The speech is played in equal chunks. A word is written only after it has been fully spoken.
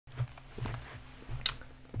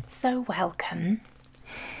So welcome.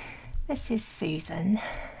 This is Susan,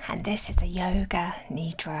 and this is a yoga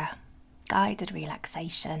nidra guided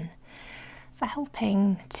relaxation for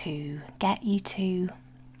helping to get you to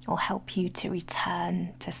or help you to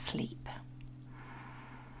return to sleep.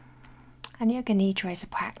 And yoga nidra is a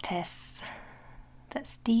practice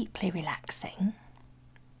that's deeply relaxing.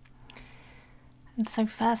 And so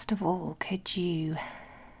first of all, could you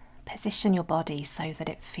position your body so that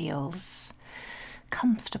it feels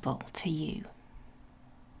comfortable to you?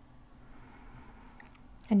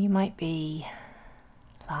 And you might be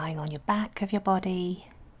lying on your back of your body.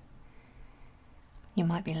 You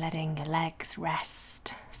might be letting your legs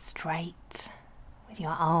rest straight with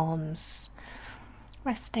your arms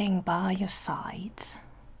resting by your side.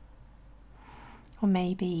 Or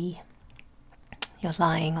maybe you're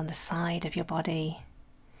lying on the side of your body,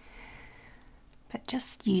 but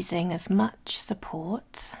just using as much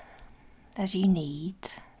support as you need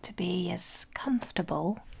to be as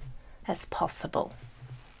comfortable as possible.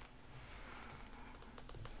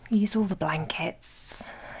 Use all the blankets,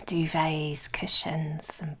 duvets,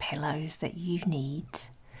 cushions and pillows that you need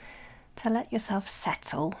to let yourself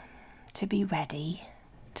settle, to be ready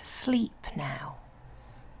to sleep now.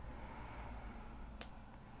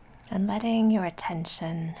 And letting your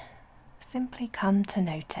attention simply come to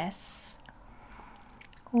notice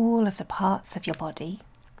all of the parts of your body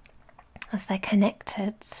as they're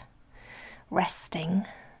connected, resting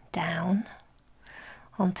down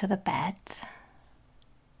onto the bed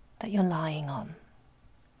that you're lying on.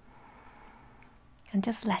 And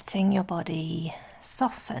just letting your body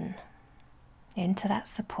soften into that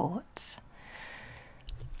support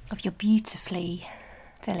of your beautifully,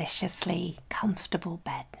 deliciously comfortable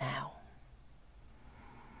bed now.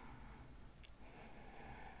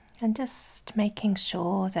 And just making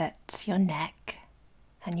sure that your neck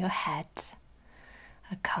and your head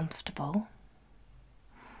are comfortable,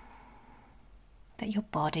 that your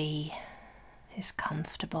body is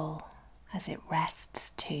comfortable as it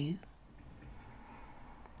rests too,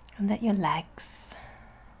 and that your legs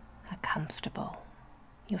are comfortable,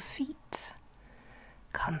 your feet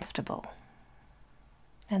comfortable,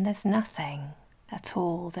 and there's nothing at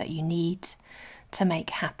all that you need to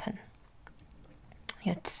make happen.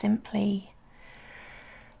 You're simply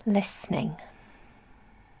listening.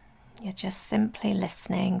 You're just simply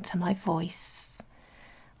listening to my voice,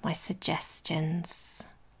 my suggestions,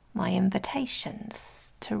 my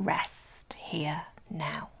invitations to rest here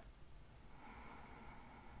now.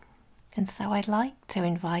 And so I'd like to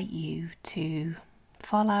invite you to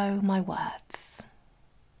follow my words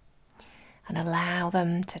and allow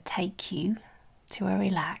them to take you to a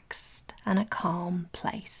relaxed and a calm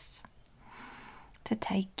place, to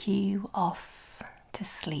take you off to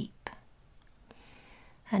sleep.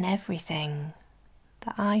 And everything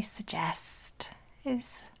that I suggest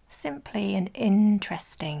is simply an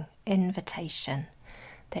interesting invitation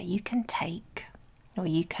that you can take or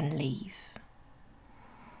you can leave.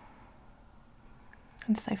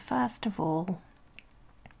 And so first of all,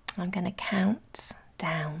 I'm going to count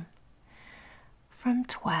down from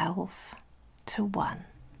 12 to 1.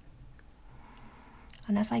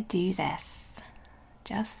 And as I do this,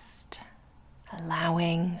 just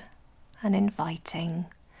allowing and inviting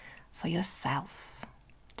for yourself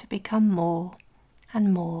to become more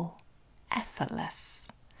and more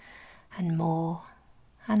effortless and more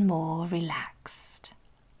relaxed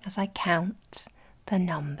as I count the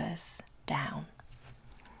numbers down.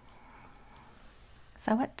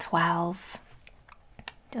 So at 12,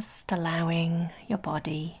 just allowing your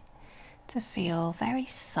body to feel very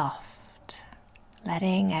soft,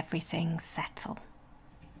 letting everything settle.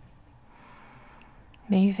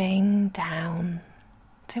 Moving down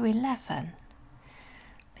to 11,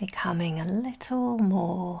 becoming a little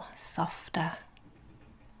more softer,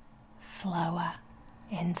 slower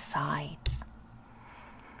inside.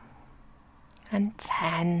 And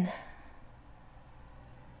 10,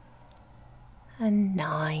 and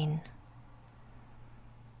 9,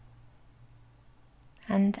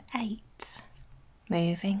 and 8,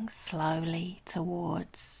 moving slowly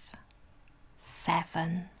towards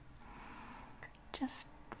 7, just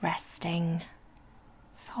resting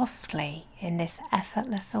softly in this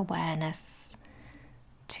effortless awareness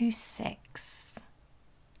to 6.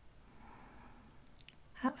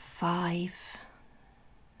 At 5,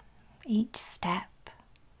 each step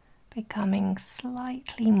becoming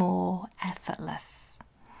slightly more effortless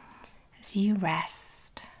as you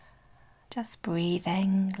rest, just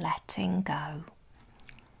breathing, letting go.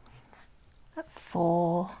 At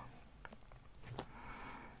 4,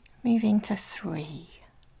 moving to 3,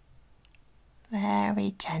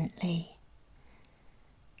 very gently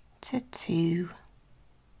to 2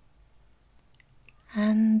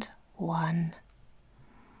 and 1,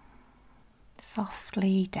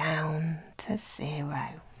 softly down to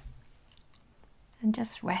 0, and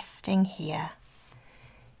just resting here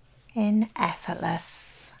in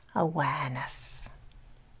effortless awareness.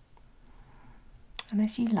 And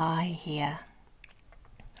as you lie here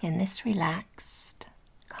in this relaxed,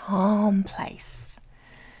 calm place,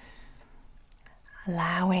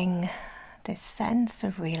 allowing this sense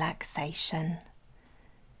of relaxation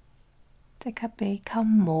to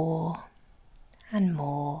become more and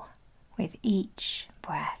more with each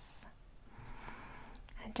breath,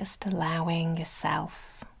 and just allowing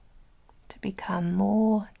yourself to become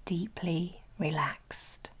more deeply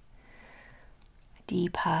relaxed,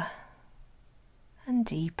 deeper and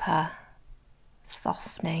deeper,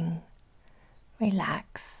 softening,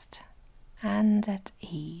 relaxed and at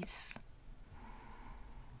ease.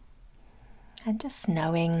 And just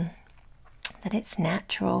knowing that it's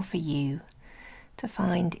natural for you to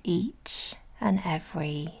find each and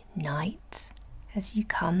every night, as you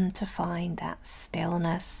come to find that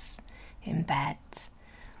stillness in bed,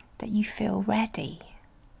 that you feel ready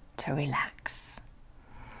to relax.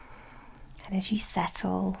 And as you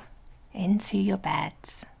settle into your bed,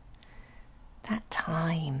 that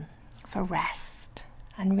time for rest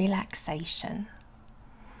and relaxation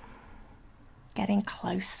getting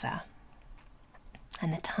closer,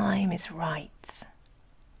 and the time is right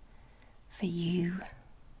for you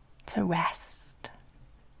to rest,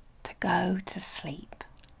 to go to sleep.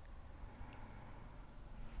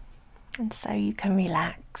 And so you can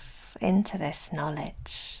relax into this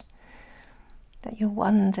knowledge that you're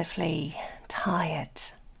wonderfully tired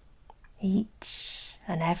each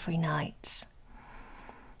and every night,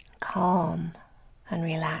 calm and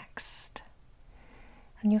relaxed.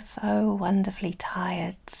 And you're so wonderfully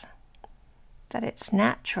tired that it's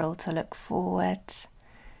natural to look forward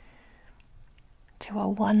to a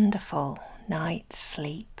wonderful night's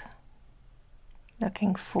sleep,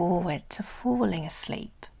 looking forward to falling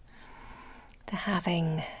asleep, to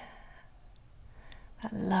having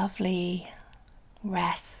that lovely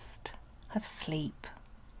rest of sleep,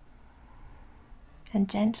 and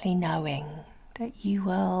gently knowing that you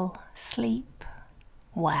will sleep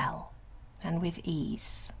well and with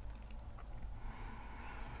ease.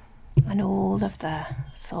 And all of the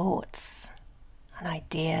thoughts and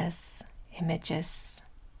ideas, images,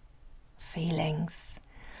 feelings,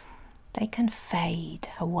 they can fade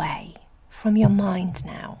away from your mind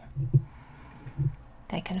now.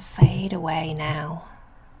 They can fade away now,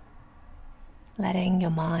 letting your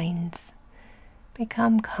mind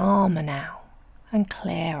become calmer now and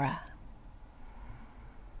clearer.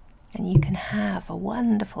 And you can have a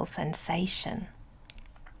wonderful sensation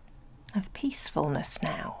of peacefulness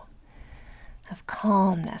now, of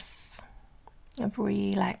calmness, of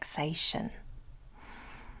relaxation,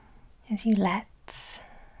 as you let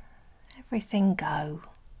everything go,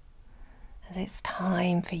 as it's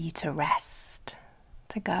time for you to rest,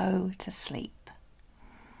 to go to sleep.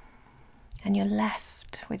 And you're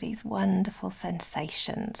left with these wonderful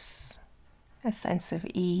sensations, a sense of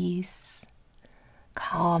ease,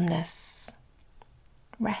 calmness,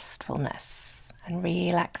 restfulness and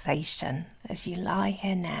relaxation as you lie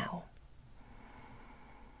here now.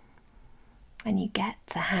 And you get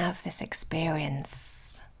to have this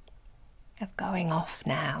experience of going off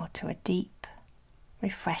now to a deep,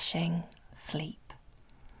 refreshing sleep,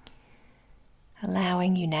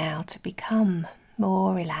 allowing you now to become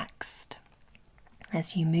more relaxed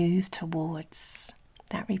as you move towards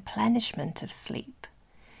that replenishment of sleep,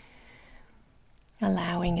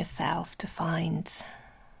 allowing yourself to find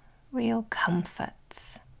real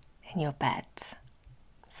comfort in your bed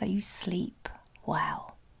so you sleep well.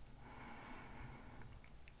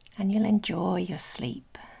 And you'll enjoy your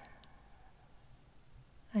sleep,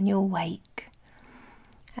 and you'll wake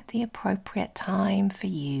at the appropriate time for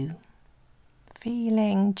you,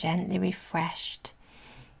 feeling gently refreshed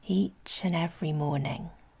each and every morning,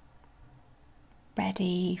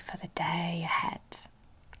 ready for the day ahead.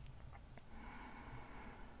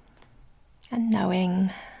 And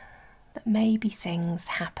knowing that maybe things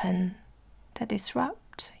happen to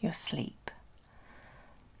disrupt your sleep,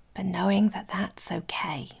 but knowing that that's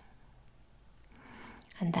okay,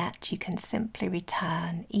 and that you can simply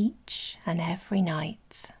return each and every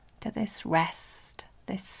night to this rest,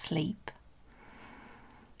 this sleep.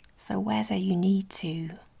 So whether you need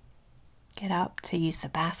to get up to use the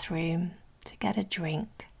bathroom, to get a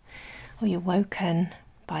drink, or you're woken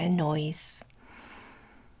by a noise,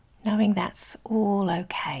 knowing that's all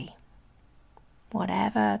okay,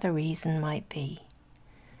 whatever the reason might be,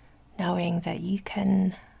 knowing that you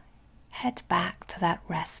can head back to that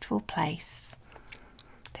restful place,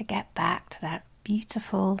 to get back to that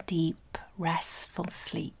beautiful, deep, restful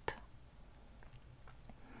sleep.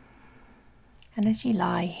 And as you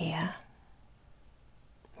lie here,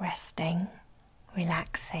 resting,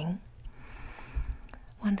 relaxing,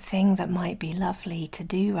 one thing that might be lovely to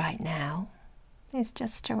do right now is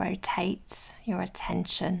just to rotate your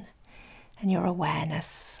attention and your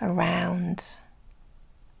awareness around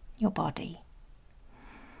your body.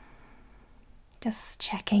 Just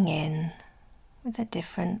checking in with the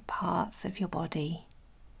different parts of your body,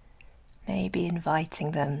 maybe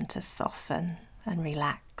inviting them to soften and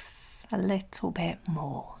relax a little bit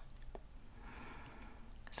more.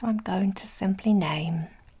 So I'm going to simply name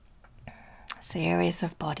a series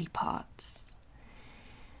of body parts,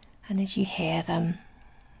 and as you hear them,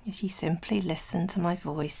 as you simply listen to my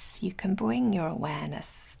voice, you can bring your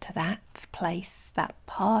awareness to that place, that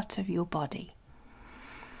part of your body,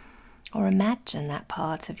 or imagine that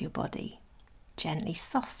part of your body gently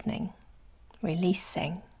softening,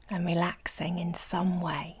 releasing and relaxing in some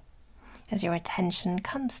way as your attention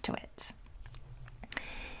comes to it.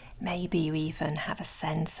 Maybe you even have a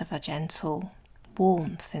sense of a gentle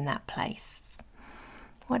warmth in that place,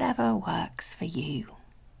 whatever works for you.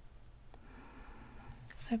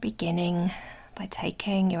 So beginning by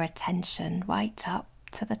taking your attention right up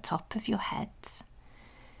to the top of your head,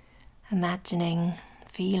 imagining,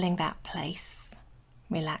 feeling that place,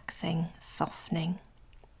 relaxing, softening,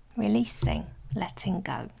 releasing, letting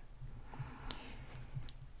go.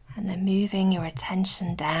 And then moving your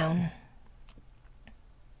attention down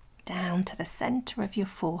to the center of your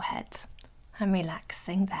forehead and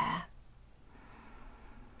relaxing there.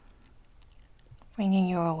 Bringing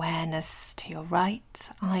your awareness to your right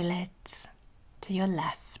eyelid, to your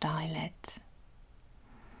left eyelid,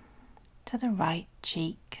 to the right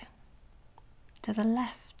cheek, to the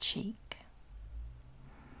left cheek.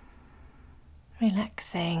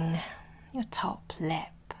 Relaxing your top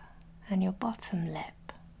lip and your bottom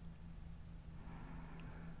lip.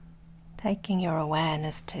 Taking your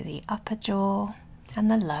awareness to the upper jaw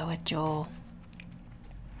and the lower jaw,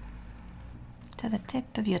 to the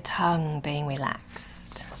tip of your tongue being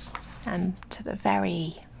relaxed, and to the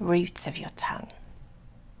very root of your tongue.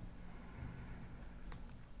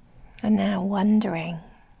 And now wandering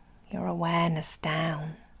your awareness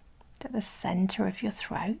down to the center of your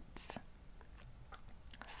throat,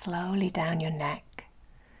 slowly down your neck,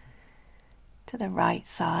 to the right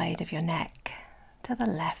side of your neck, to the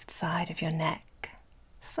left side of your neck,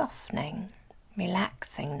 softening,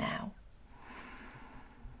 relaxing now.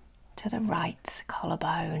 To the right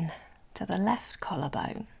collarbone, to the left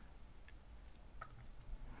collarbone.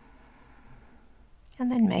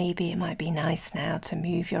 And then maybe it might be nice now to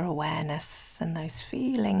move your awareness and those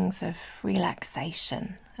feelings of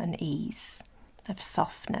relaxation and ease, of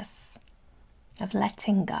softness, of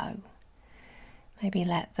letting go. Maybe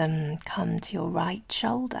let them come to your right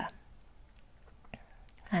shoulder,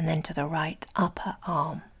 and then to the right upper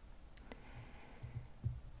arm,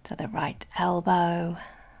 to the right elbow,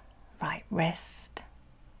 right wrist,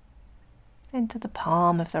 into the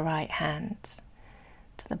palm of the right hand,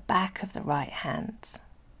 to the back of the right hand,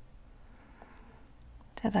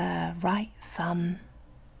 to the right thumb,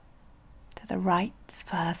 to the right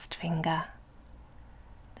first finger,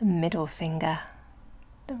 the middle finger,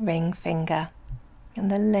 the ring finger, and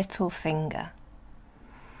the little finger.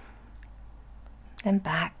 Then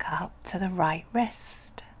back up to the right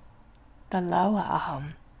wrist, the lower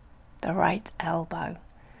arm, the right elbow,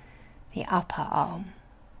 the upper arm,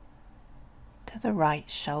 to the right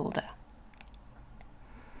shoulder.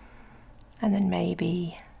 And then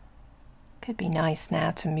maybe it could be nice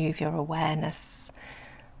now to move your awareness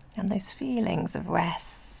and those feelings of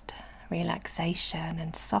rest, relaxation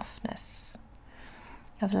and softness,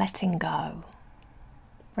 of letting go,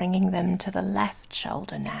 bringing them to the left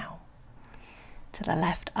shoulder now, to the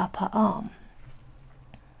left upper arm,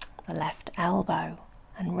 the left elbow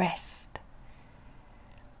and wrist,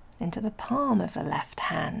 into the palm of the left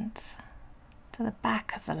hand, to the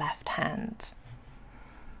back of the left hand,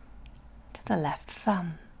 to the left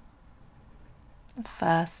thumb, the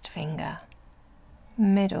first finger,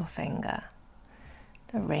 middle finger,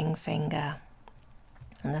 the ring finger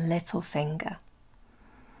and the little finger,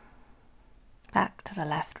 back to the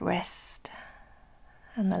left wrist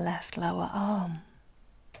and the left lower arm,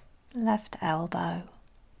 left elbow,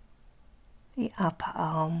 the upper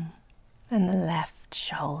arm and the left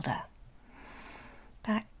shoulder,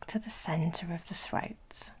 back to the center of the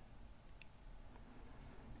throat.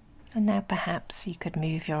 And now perhaps you could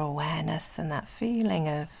move your awareness and that feeling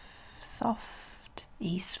of soft,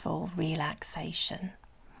 easeful relaxation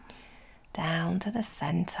down to the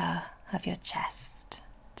center of your chest,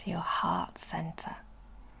 to your heart center,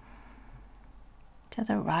 to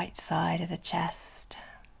the right side of the chest,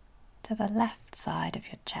 to the left side of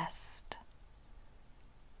your chest,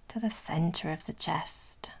 to the center of the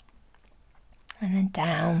chest, and then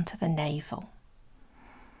down to the navel,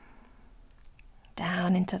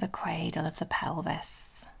 down into the cradle of the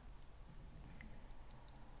pelvis,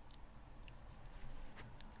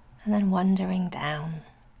 and then wandering down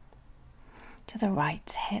to the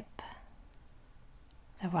right hip,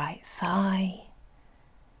 the right thigh,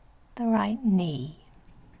 the right knee,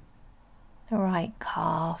 the right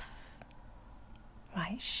calf,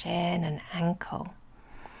 right shin and ankle,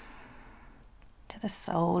 to the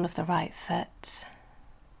sole of the right foot,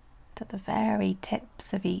 to the very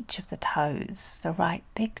tips of each of the toes, the right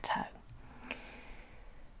big toe,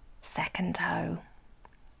 second toe,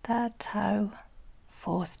 third toe,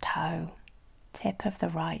 fourth toe, tip of the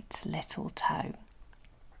right little toe.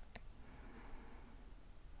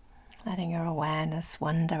 Letting your awareness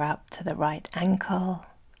wander up to the right ankle,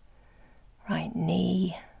 right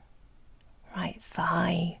knee, right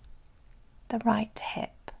thigh, the right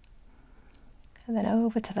hip, and then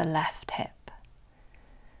over to the left hip.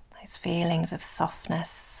 Those feelings of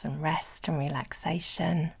softness and rest and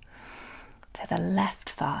relaxation, to the left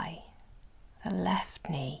thigh, the left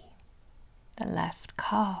knee, the left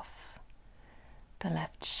calf, the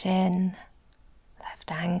left shin,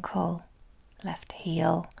 left ankle, left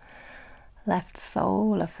heel, left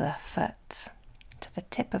sole of the foot, to the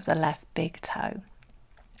tip of the left big toe,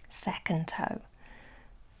 second toe,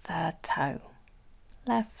 third toe,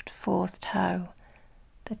 left fourth toe,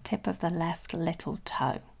 the tip of the left little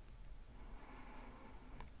toe.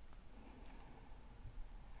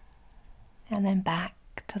 And then back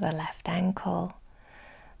to the left ankle,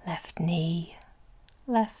 left knee,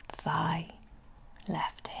 left thigh,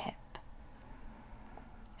 left hip.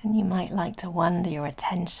 And you might like to wander your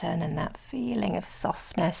attention and that feeling of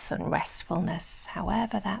softness and restfulness,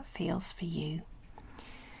 however that feels for you,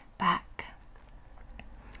 back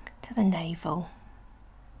to the navel,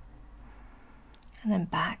 and then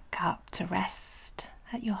back up to rest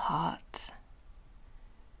at your heart.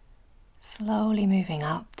 Slowly moving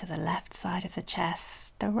up to the left side of the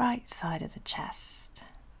chest, the right side of the chest,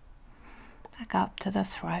 back up to the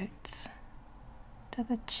throat, to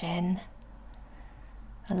the chin,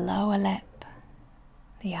 the lower lip,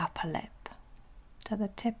 the upper lip, to the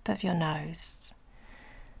tip of your nose,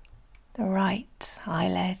 the right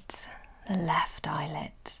eyelid, the left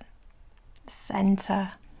eyelid, the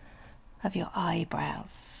center of your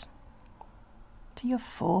eyebrows, to your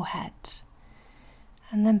forehead,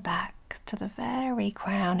 and then back to the very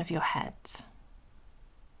crown of your head.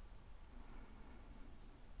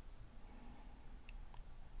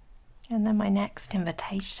 And then my next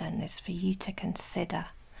invitation is for you to consider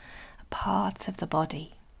a part of the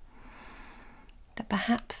body that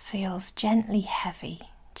perhaps feels gently heavy,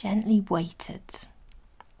 gently weighted.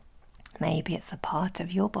 Maybe it's a part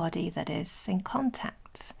of your body that is in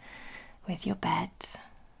contact with your bed,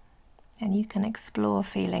 and you can explore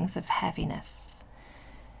feelings of heaviness,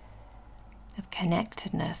 of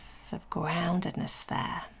connectedness, of groundedness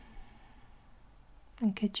there.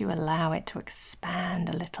 And could you allow it to expand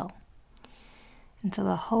a little until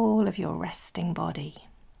the whole of your resting body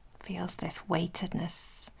feels this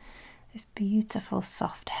weightedness, this beautiful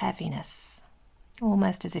soft heaviness,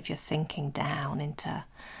 almost as if you're sinking down into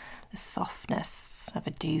the softness of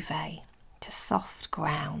a duvet, to soft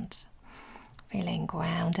ground, feeling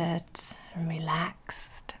grounded and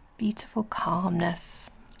relaxed, beautiful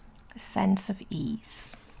calmness, a sense of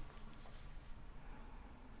ease.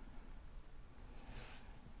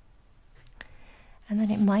 And then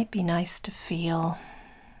it might be nice to feel,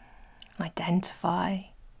 identify,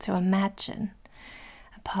 to imagine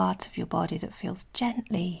a part of your body that feels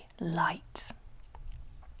gently light.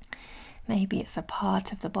 Maybe it's a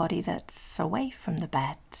part of the body that's away from the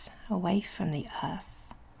bed, away from the earth.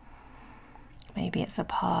 Maybe it's a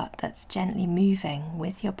part that's gently moving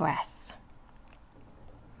with your breath.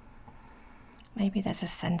 Maybe there's a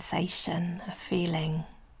sensation, a feeling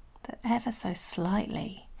that ever so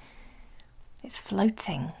slightly it's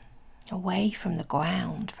floating away from the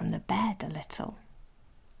ground, from the bed a little.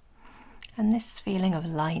 And this feeling of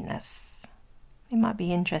lightness, it might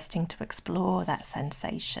be interesting to explore that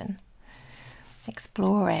sensation,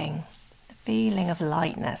 exploring the feeling of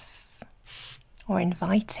lightness, or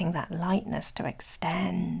inviting that lightness to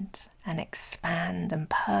extend and expand and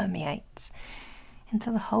permeate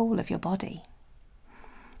into the whole of your body,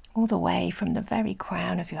 all the way from the very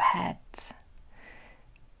crown of your head,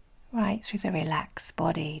 right through the relaxed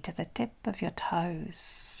body to the tip of your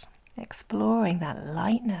toes, exploring that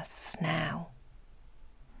lightness now.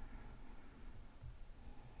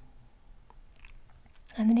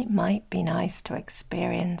 And then it might be nice to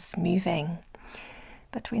experience moving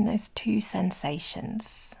between those two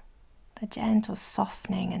sensations, the gentle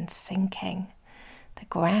softening and sinking, the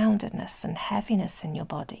groundedness and heaviness in your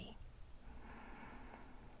body,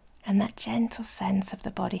 and that gentle sense of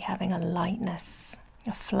the body having a lightness,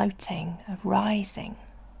 a floating, a rising.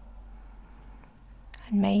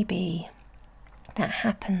 And maybe that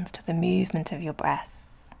happens to the movement of your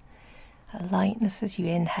breath, a lightness as you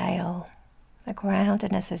inhale, a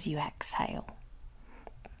groundedness as you exhale.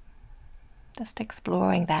 Just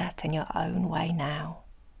exploring that in your own way now.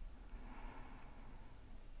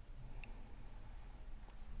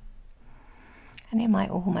 And it might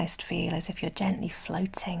almost feel as if you're gently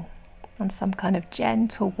floating on some kind of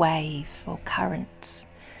gentle wave or current,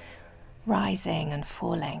 rising and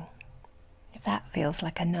falling. If that feels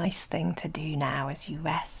like a nice thing to do now as you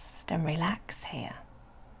rest and relax here.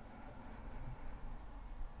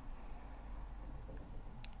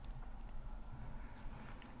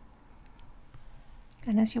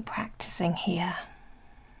 And as you're practicing here,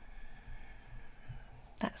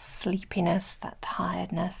 that sleepiness, that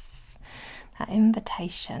tiredness, that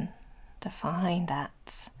invitation to find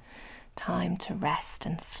that time to rest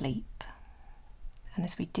and sleep. And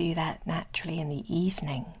as we do that naturally in the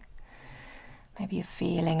evening, maybe a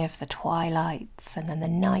feeling of the twilights and then the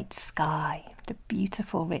night sky, the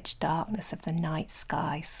beautiful rich darkness of the night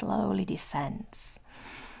sky slowly descends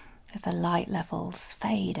as the light levels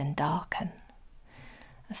fade and darken.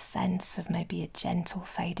 A sense of maybe a gentle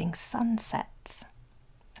fading sunset.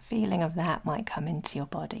 A feeling of that might come into your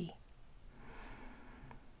body.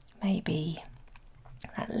 Maybe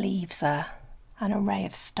that leaves an array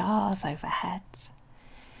of stars overhead.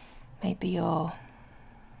 Maybe you're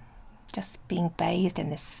just being bathed in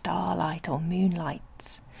this starlight or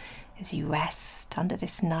moonlight as you rest under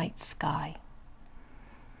this night sky.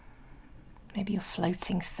 Maybe you're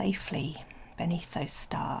floating safely beneath those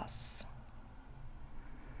stars.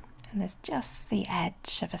 And there's just the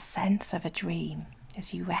edge of a sense of a dream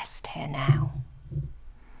as you rest here now.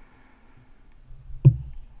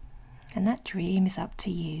 And that dream is up to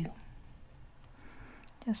you.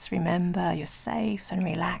 Just remember you're safe and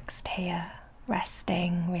relaxed here,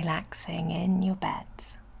 resting, relaxing in your bed.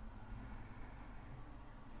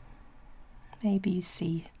 Maybe you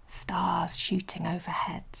see stars shooting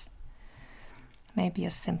overhead. Maybe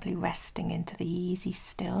you're simply resting into the easy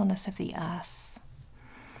stillness of the earth,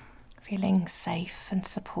 feeling safe and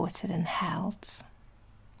supported and held,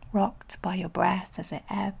 rocked by your breath as it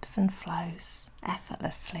ebbs and flows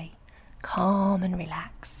effortlessly, calm and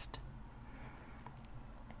relaxed.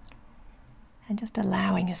 And just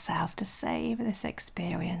allowing yourself to savor this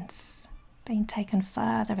experience, being taken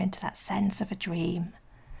further into that sense of a dream,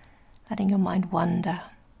 letting your mind wander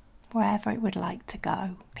wherever it would like to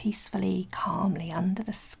go, peacefully, calmly, under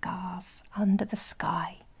the stars, under the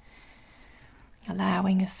sky.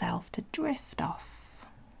 Allowing yourself to drift off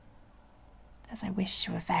as I wish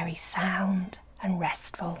you a very sound and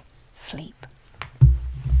restful sleep.